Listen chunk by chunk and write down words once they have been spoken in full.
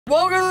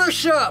Welcome to the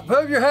shop.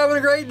 Hope you're having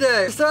a great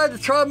day. Decided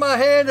to try my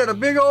hand at a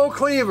big old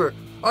cleaver.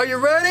 Are you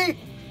ready?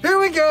 Here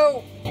we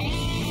go.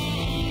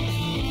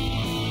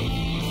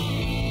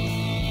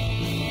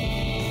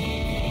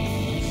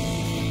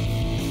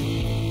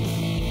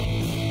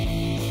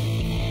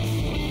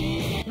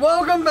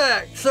 Welcome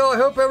back. So I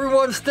hope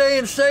everyone's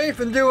staying safe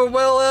and doing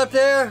well out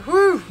there.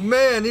 Whew,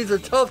 man, these are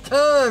tough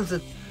times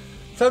and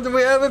something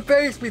we haven't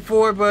faced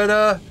before,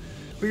 but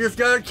we just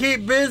gotta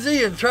keep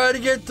busy and try to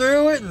get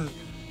through it and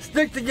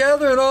stick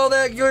together and all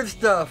that good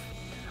stuff.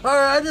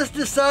 Alright, I just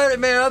decided,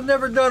 man, I've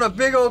never done a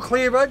big old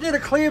cleaver. I did a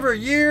cleaver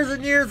years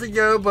and years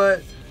ago,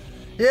 but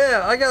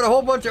yeah, I got a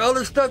whole bunch of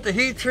other stuff to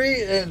heat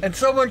treat, and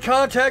someone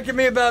contacted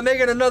me about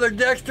making another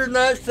Dexter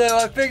knife, so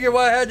I figured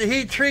while I had to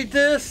heat treat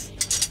this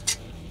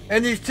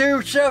and these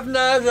two chef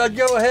knives, I'd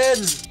go ahead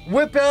and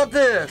whip out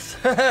this.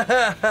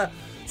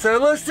 So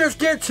let's just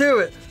get to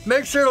it.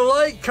 Make sure to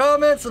like,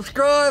 comment,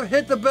 subscribe,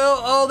 hit the bell,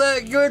 all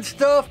that good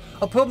stuff.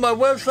 I'll put my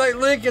website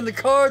link in the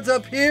cards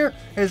up here.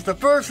 It's the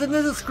first in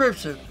the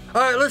description.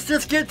 Alright, let's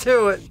just get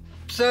to it.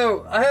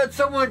 So, I had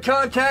someone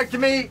contact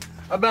me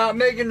about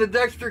making the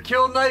Dexter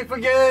kill knife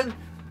again,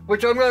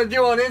 which I'm going to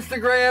do on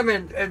Instagram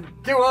and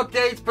do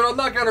updates, but I'm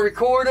not going to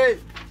record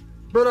it.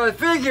 But I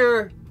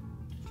figure,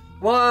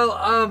 while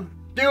I'm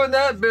doing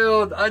that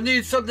build, I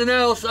need something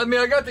else. I mean,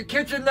 I got the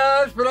kitchen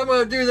knives, but I'm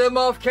going to do them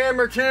off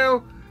camera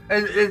too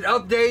and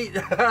update.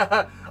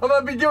 I'm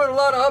going to be doing a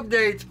lot of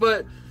updates,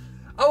 but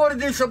I want to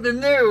do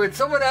something new. And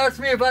someone asked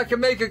me if I could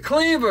make a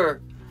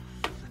cleaver.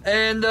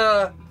 And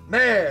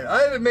man,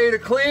 I haven't made a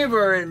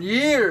cleaver in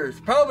years,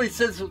 probably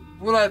since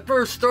when I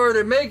first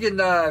started making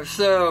knives.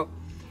 So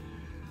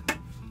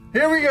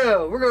here we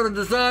go. We're going to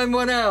design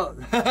one out.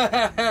 We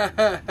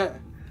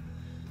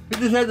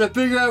just had to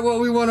figure out what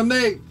we want to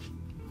make.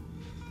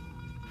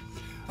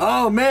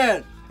 Oh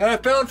man, and I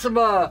found some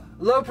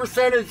low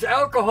percentage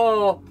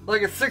alcohol,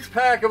 like a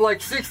 6-pack of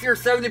like 60 or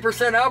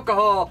 70%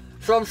 alcohol,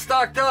 so I'm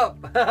stocked up.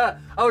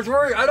 I was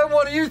worried, I don't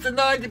want to use the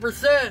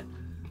 90%,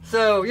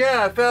 so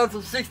yeah, I found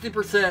some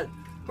 60%.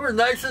 We're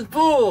nice and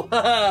full.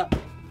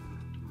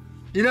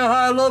 You know how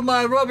I love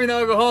my rubbing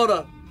alcohol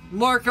to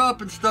mark up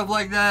and stuff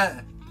like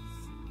that.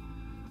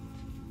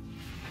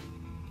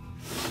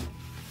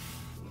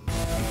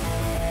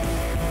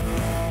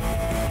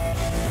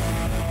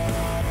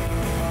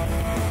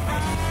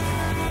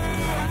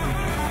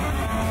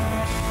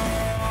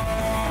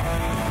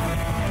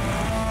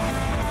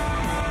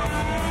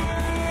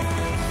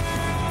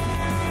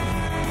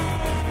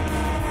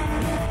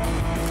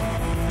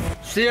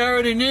 See, I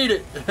already need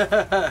it.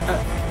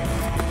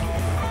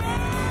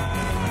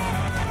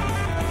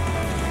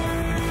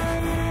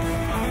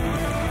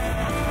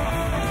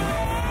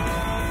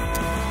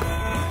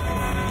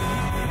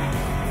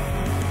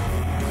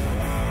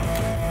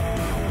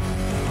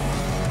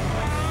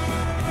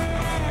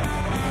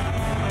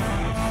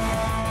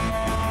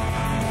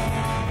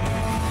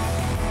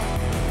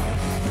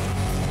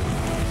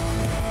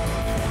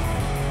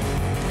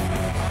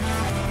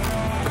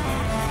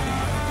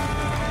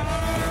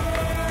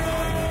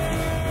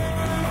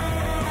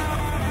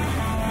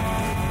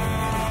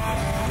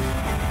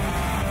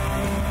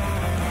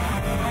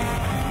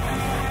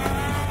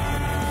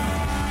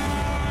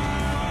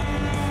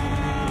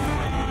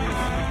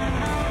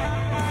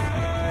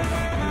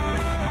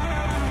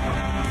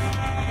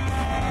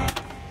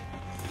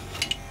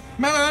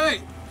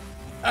 Alright,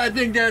 I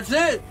think that's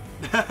it.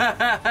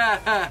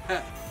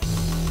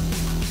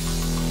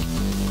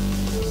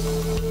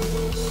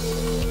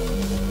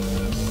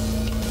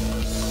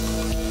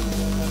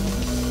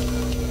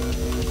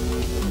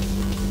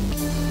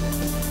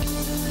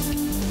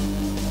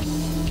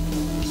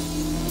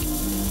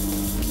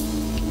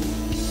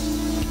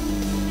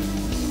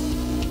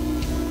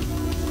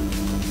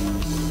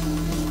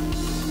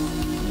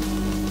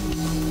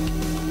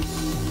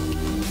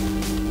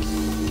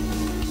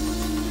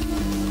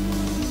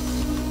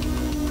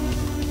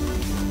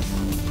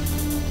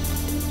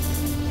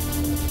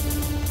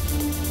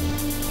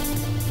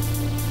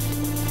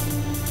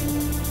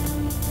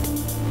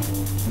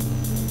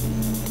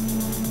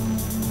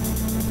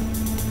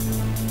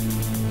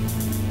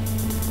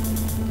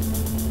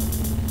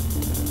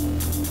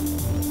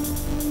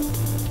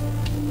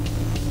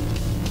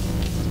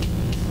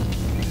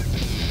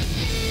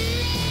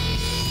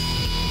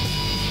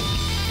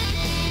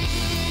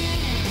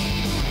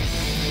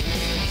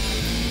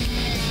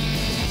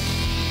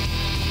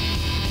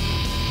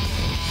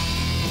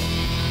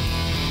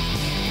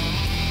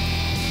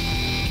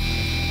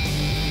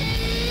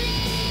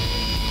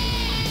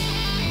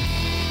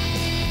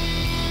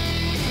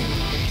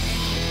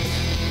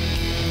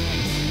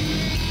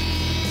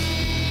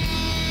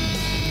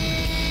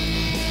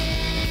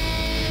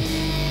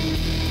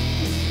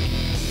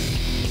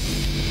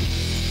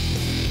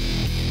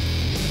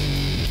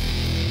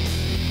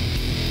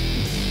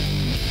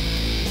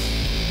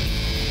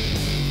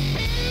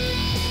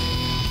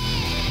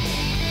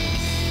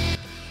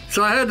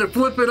 So I had to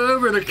flip it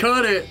over to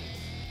cut it.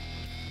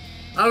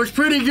 I was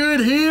pretty good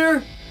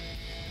here.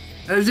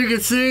 As you can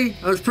see,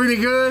 I was pretty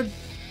good.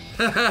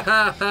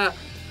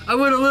 I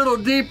went a little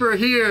deeper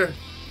here.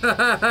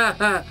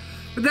 But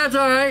that's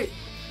alright.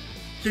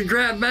 You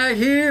grab back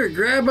here,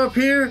 grab up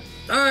here.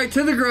 Alright,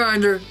 to the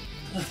grinder.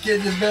 Let's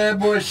get this bad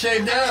boy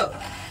shaped out.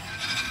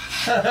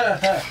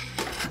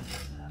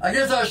 I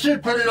guess I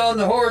should put it on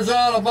the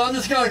horizontal, but I'm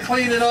just gonna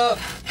clean it up.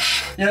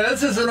 Yeah,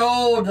 this is an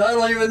old, I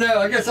don't even know,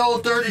 I guess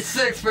old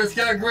 36, but it's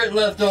got grit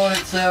left on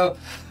it, so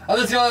I'm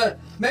just gonna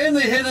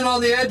mainly hit it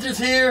on the edges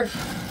here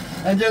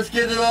and just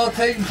get it all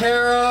taken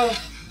care of.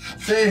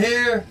 See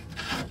here.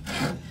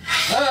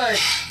 Alright,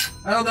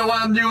 I don't know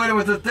why I'm doing it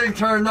with the thing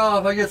turned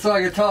off, I guess so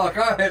I can talk.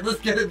 Alright, let's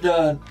get it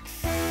done.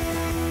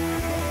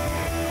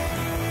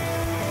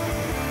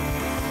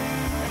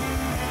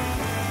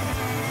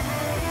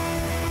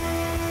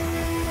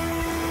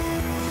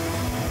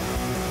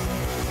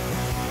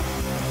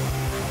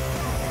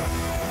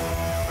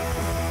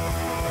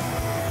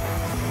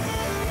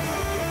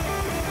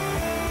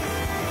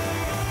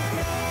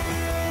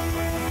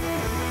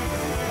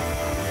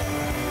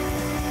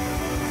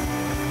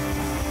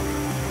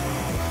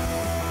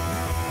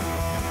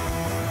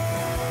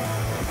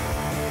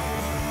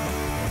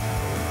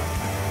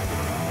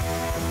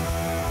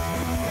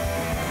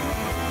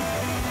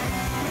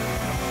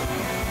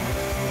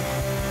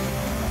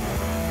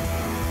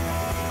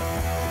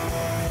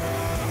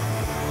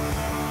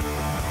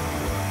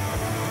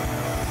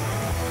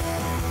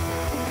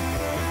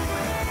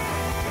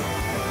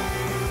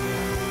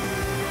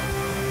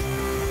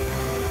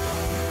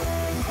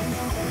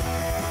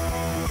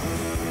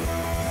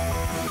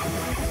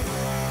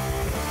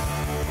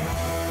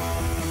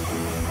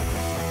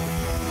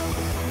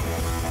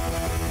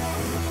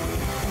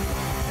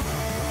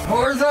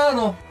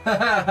 Horizontal.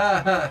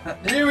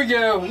 Here we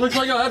go. Looks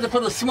like I'll have to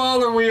put a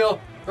smaller wheel.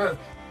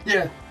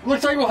 Yeah,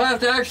 looks like we'll have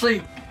to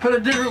actually put a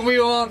different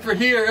wheel on for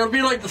here. It'll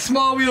be like the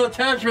small wheel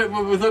attachment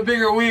with a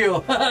bigger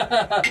wheel.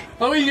 But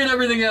we can get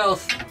everything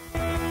else.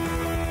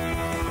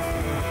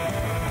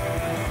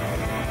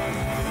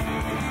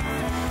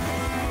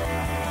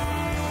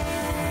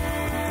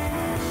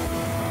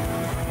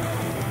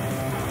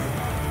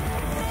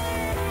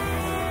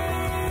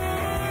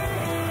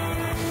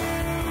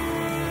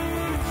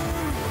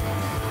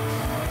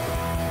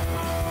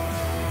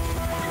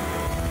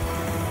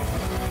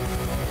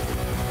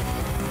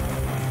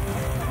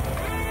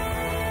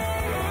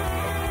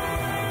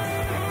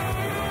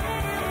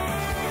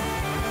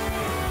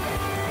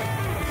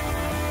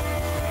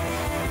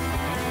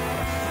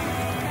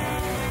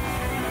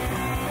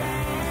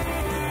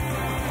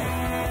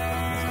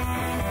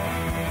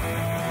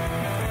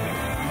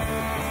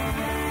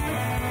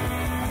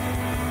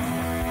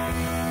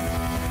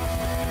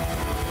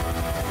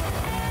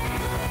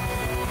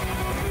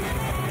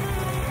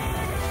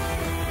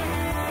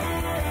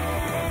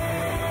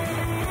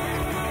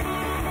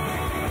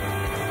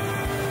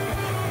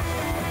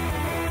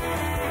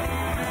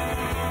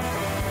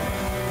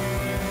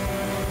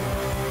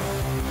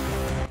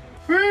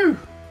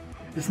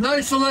 It's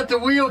nice to let the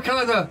wheel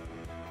kind of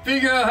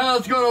figure out how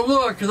it's going to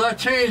look, because I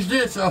changed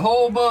this a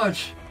whole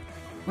bunch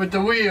with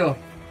the wheel.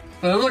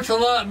 But it looks a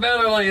lot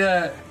better like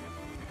that.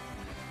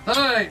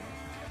 Alright.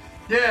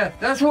 Yeah,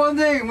 that's one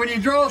thing. When you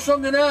draw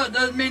something out,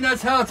 doesn't mean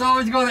that's how it's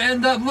always going to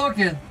end up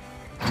looking.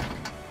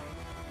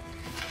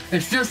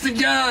 It's just a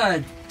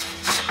guide.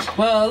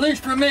 Well, at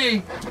least for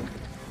me.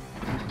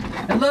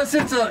 Unless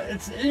it's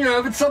you know,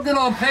 if it's something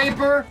on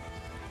paper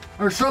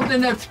or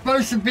something that's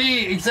supposed to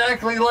be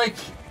exactly like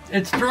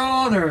it's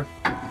drawn or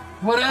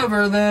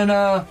whatever, then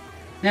yeah,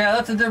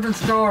 that's a different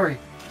story.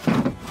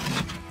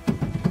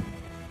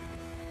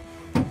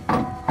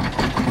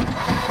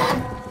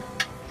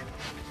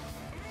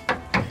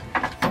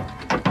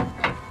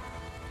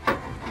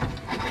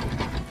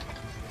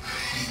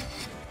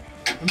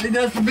 I think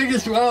that's the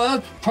biggest. Oh,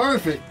 that's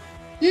perfect.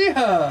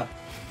 Yeah.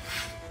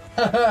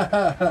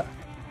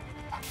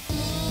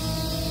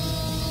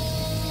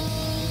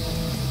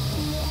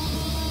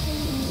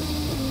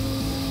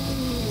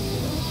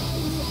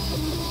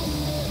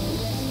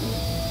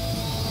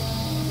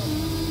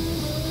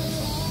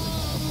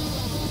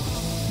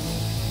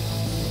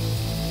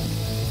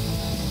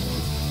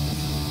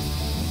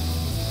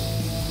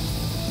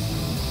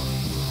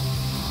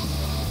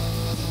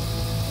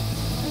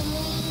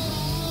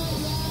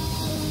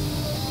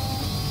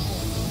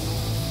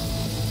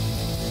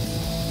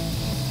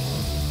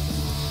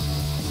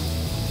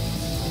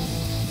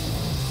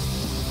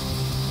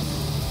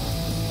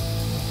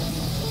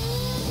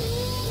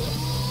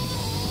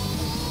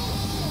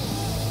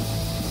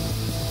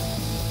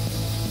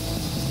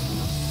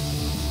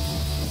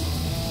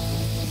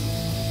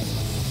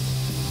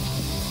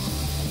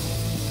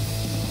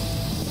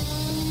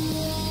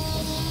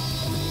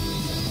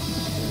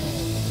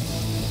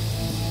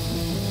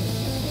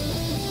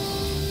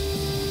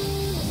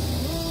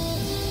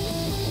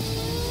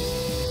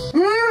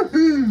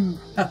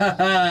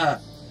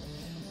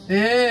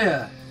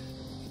 Yeah.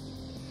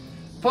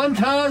 Fun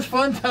times,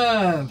 fun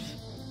times.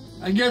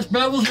 I guess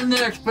bevels are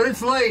next, but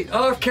it's late.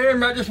 Off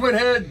camera, I just went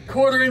ahead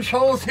 1/4 inch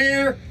holes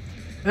here,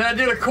 and I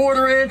did a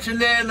 1/4 inch,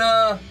 and then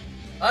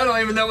I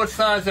don't even know what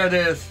size that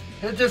is.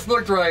 It just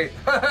looked right.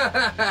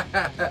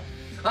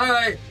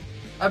 Alright,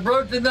 I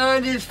broke the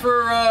 90s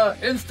for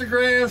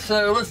Instagram,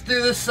 so let's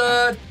do this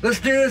side. Let's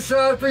do this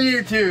side for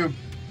YouTube.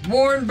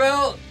 Worn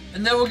belt,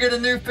 and then we'll get a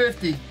new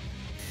 50.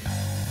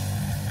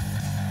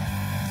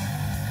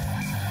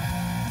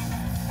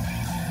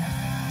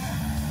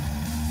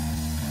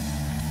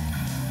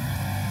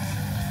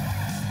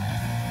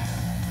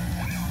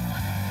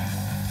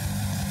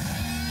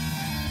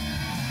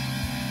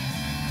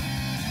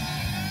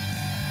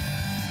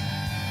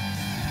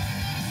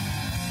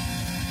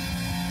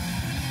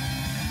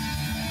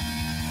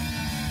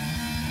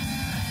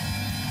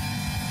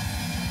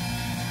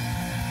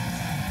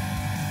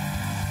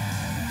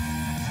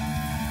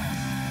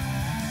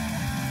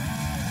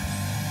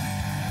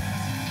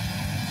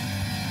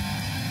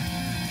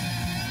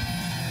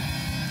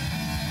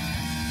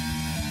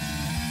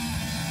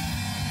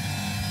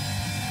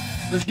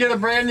 Let's get a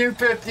brand new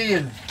 50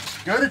 and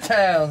go to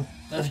town.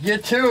 Let's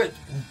get to it.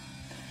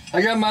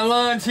 I got my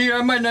lines here.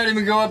 I might not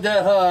even go up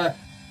that high.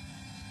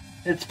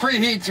 It's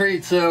pre-heat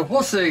treat, so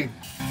we'll see.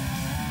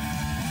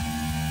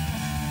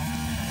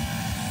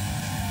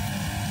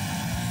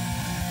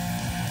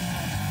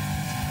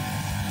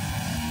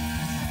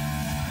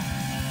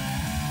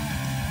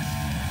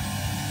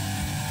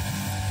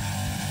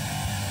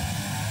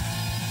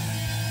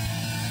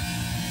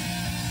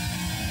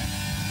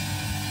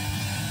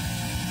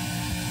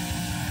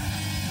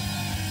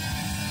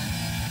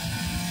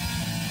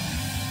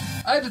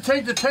 I had to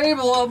take the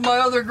table off my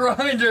other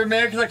grinder,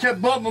 man, because I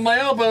kept bumping my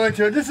elbow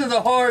into it. This is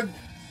a hard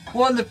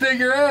one to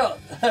figure out.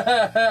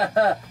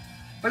 But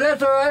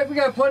that's alright, we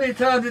got plenty of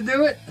time to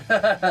do it.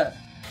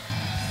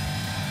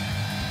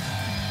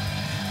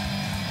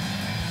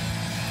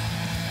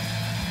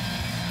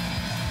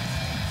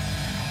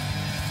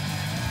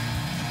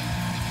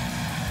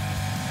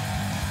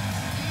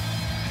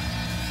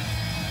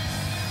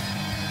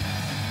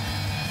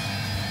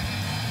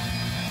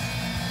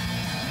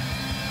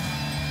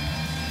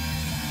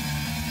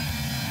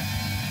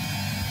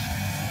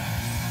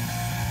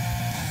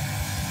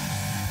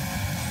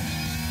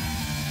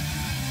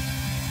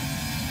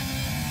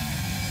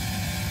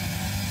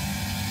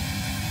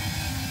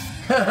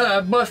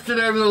 I busted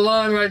over the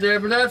line right there,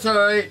 but that's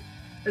alright.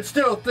 It's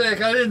still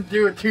thick. I didn't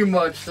do it too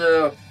much,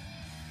 so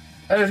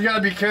I just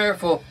gotta be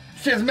careful.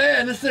 It's just,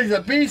 man, this thing's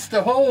a beast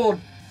to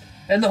hold.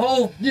 And the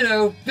whole, you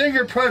know,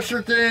 finger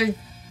pressure thing,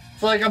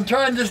 it's like I'm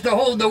trying just to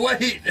hold the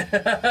weight.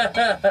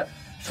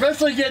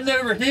 Especially getting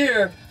over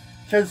here,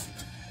 because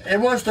it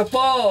wants to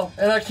fall,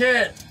 and I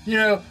can't, you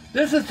know.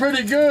 This is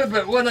pretty good,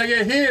 but when I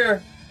get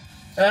here,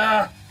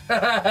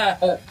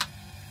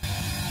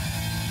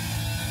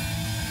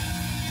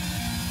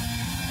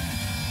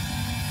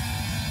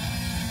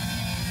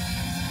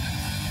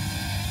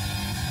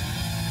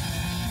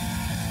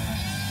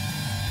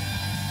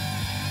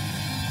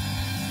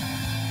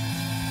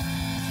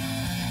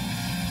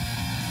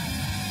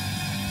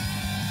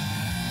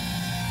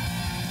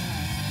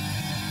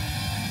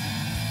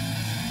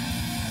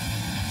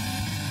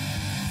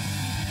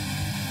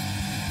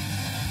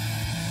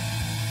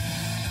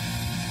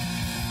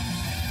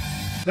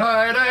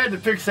 Alright, I had to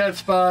fix that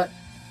spot.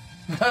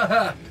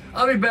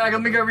 I'll be back.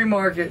 Let me go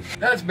remark it.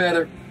 That's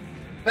better.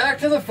 Back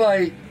to the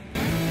fight.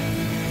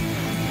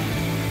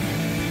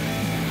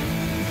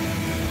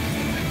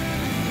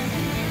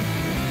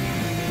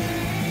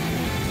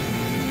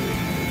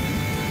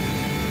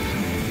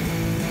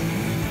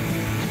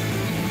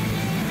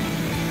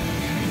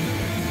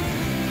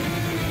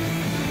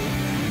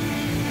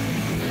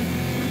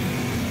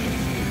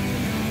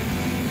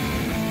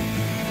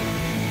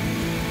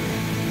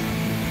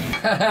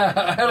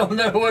 I don't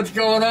know what's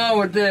going on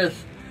with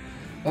this,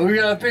 but we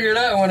gotta figure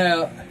that one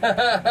out.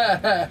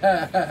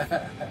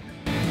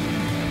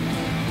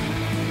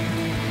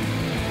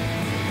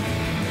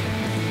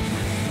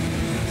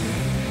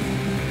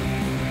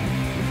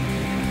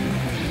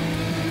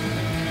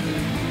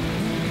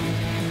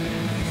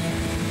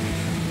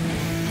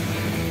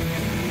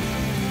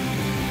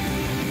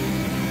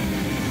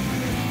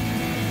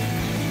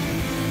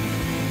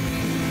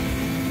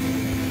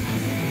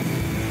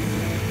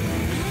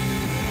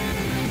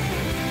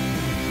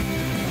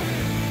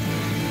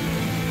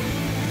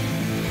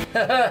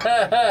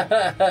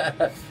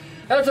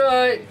 That's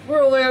alright,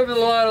 we're only over the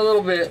line a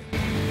little bit.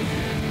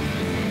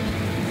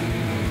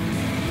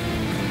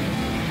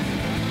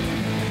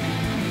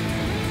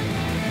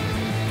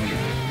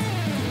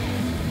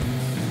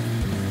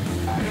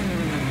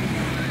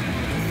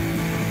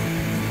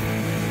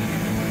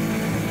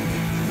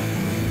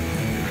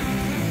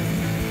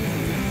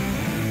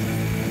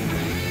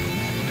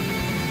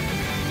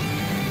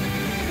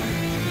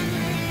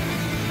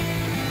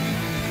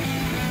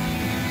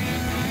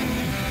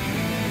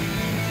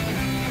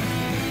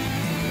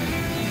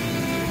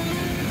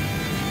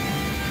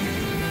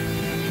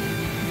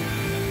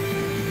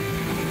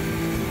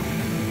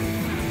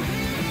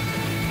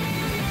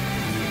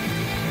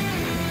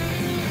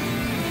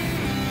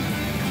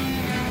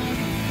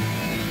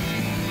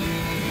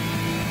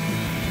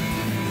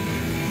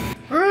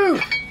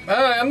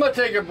 gonna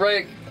take a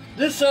break.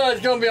 This side's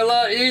gonna be a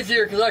lot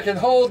easier because I can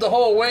hold the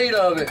whole weight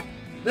of it.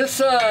 This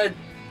side,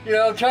 you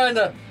know, I'm trying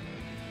to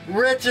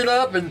wrench it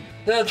up and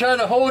then I'm trying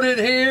to hold it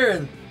here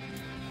and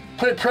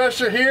put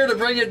pressure here to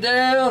bring it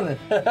down.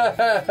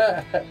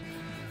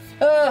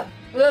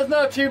 That's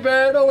not too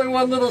bad, only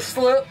one little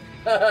slip.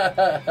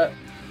 Alright,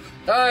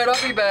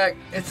 I'll be back.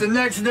 It's the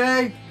next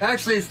day.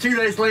 Actually, it's 2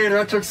 days later.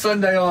 I took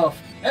Sunday off.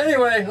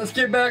 Anyway, let's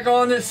get back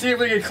on this, see if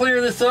we can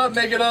clear this up,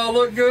 make it all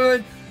look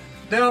good.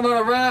 Then I'm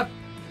gonna wrap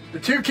the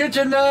 2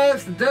 kitchen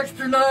knives, the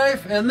Dexter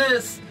knife, and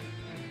this,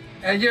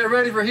 and get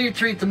ready for heat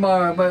treat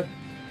tomorrow. But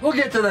we'll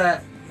get to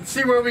that. Let's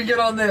see where we get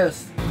on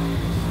this.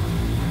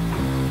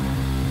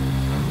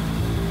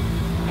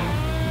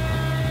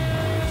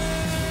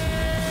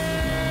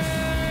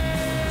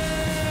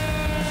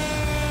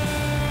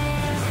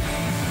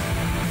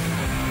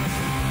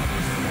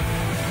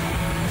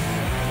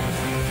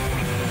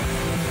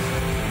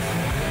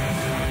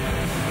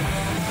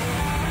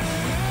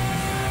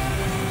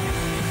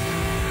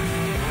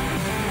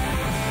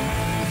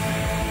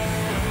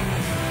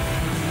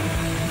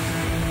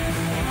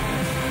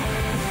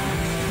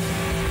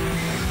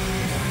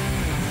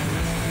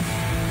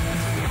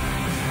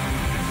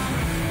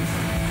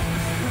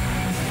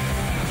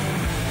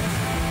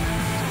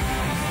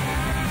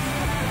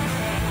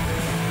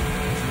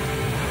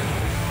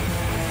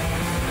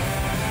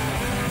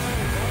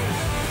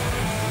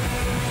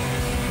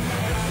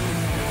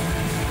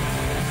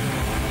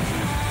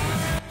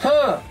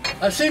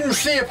 I seem to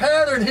see a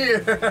pattern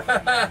here.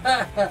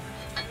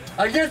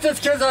 I guess it's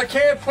because I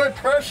can't put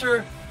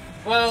pressure.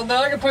 Well,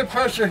 now I can put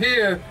pressure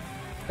here.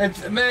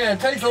 Man, it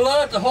takes a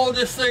lot to hold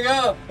this thing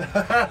up.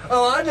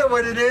 Oh, I know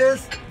what it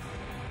is.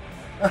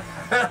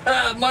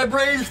 My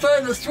brain's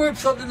trying to swoop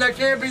something that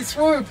can't be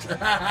swooped.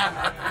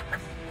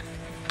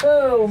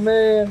 Oh,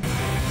 man.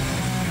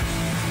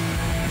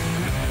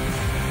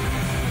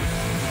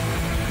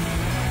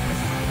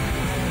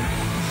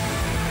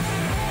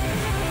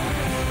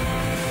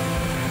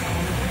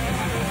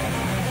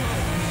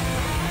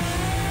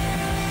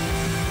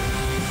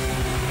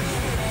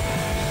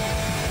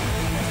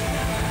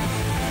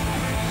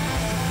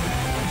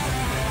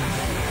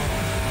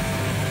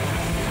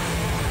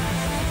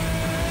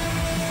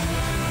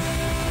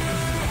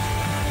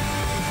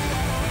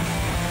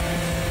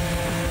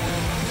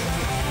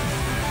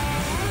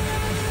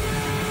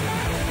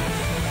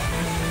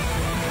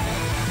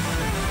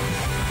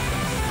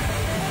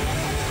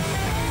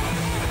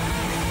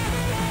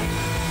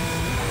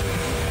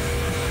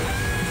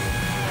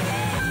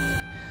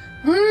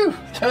 Whew,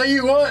 tell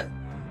you what,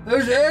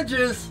 those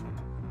edges,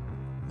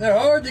 they're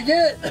hard to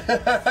get.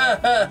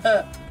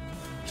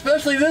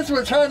 Especially this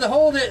one, trying to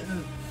hold it,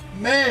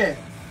 man.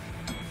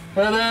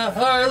 But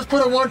alright, let's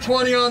put a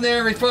 120 on there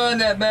and refine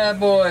that bad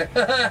boy.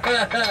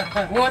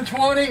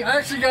 120, I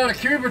actually got a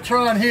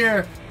Cubertron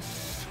here.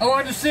 I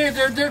wanted to see if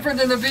they're different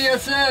than the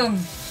VSM.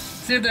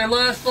 See if they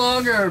last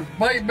longer or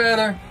bite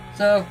better.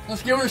 So,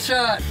 let's give it a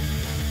shot.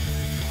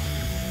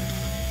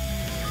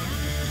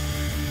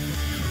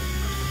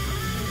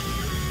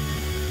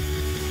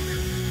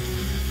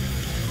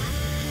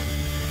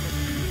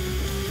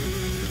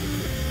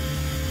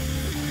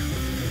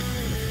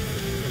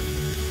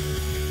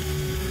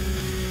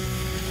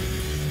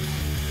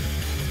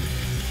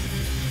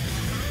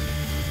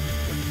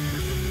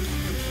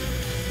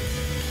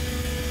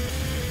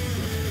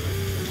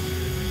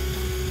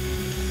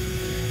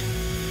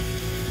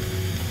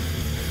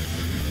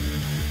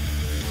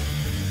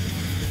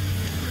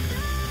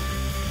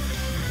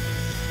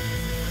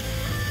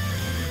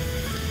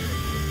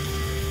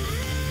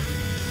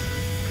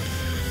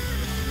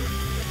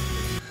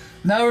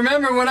 Now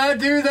remember, when I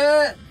do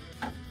that,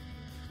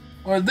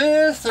 or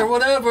this, or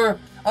whatever,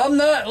 I'm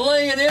not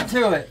laying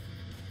into it.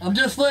 I'm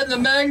just letting the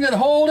magnet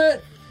hold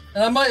it,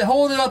 and I might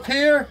hold it up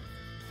here,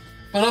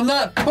 but I'm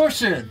not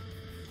pushing.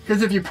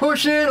 Because if you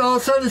push it, all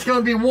of a sudden it's going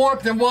to be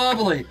warped and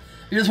wobbly.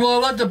 You just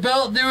want to let the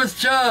belt do its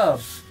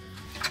job.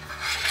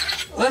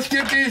 Let's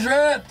get these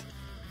wrapped.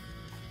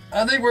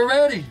 I think we're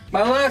ready.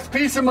 My last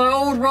piece of my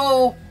old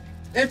roll.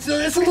 It's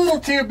a little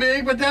too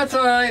big, but that's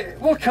all right.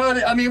 We'll cut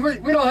it. I mean,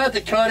 we don't have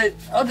to cut it.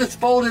 I'll just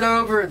fold it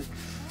over and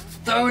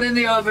throw it in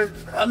the oven.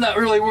 I'm not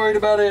really worried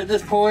about it at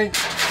this point.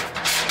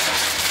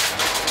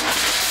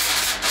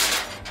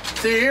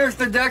 See, here's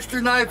the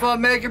Dexter knife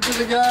I'm making for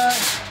the guy.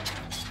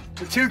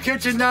 The 2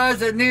 kitchen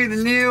knives that need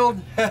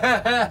annealed. And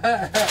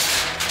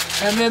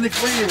then the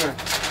cleaver.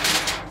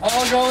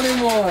 All going in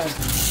one.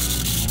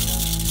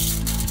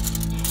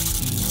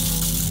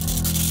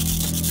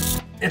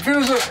 If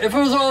it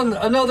was on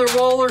another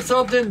roll or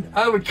something,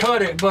 I would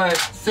cut it, but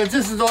since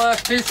this is the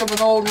last piece of an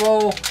old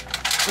roll,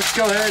 let's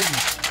go ahead and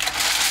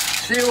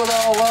seal it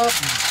all up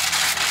and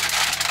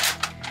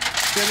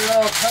get it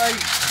all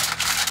tight.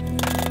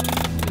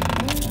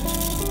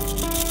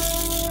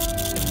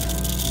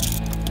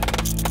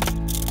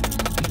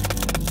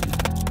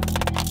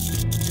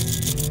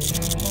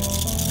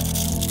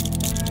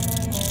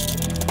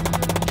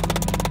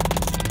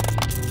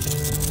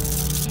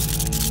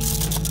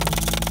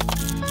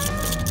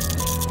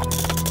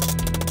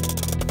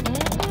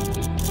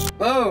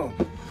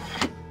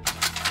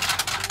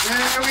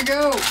 There we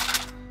go.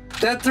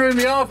 That threw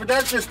me off, but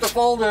that's just the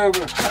fold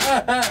over.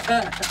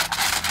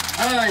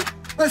 All right,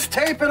 let's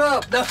tape it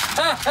up. That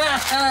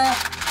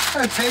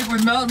tape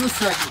would melt in a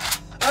second.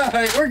 All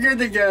right, we're good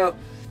to go.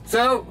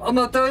 So I'm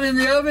gonna throw it in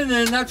the oven,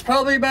 and that's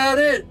probably about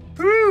it.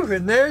 Whew,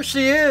 and there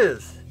she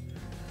is.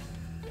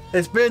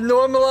 It's been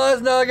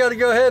normalized. Now I gotta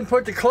go ahead and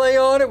put the clay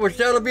on it, which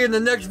that'll be in the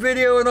next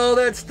video and all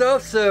that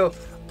stuff. So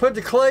put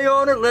the clay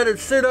on it, let it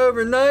sit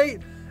overnight,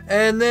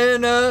 and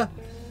then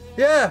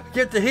yeah,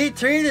 get the heat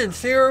treated and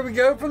see where we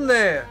go from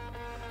there.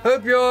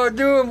 Hope you all are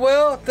doing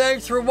well.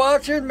 Thanks for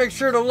watching. Make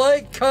sure to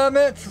like,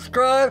 comment,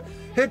 subscribe,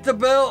 hit the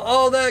bell,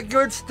 all that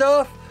good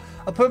stuff.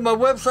 I'll put my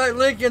website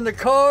link in the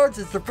cards.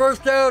 It's the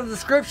first down in the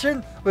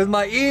description with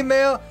my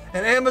email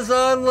and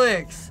Amazon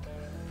links.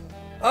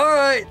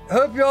 Alright,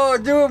 hope you all are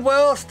doing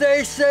well.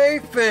 Stay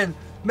safe and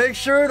make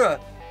sure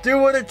to do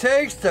what it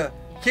takes to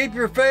keep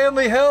your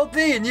family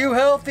healthy and you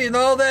healthy and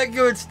all that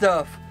good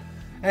stuff.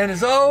 And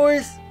as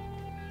always,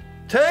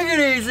 take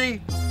it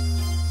easy.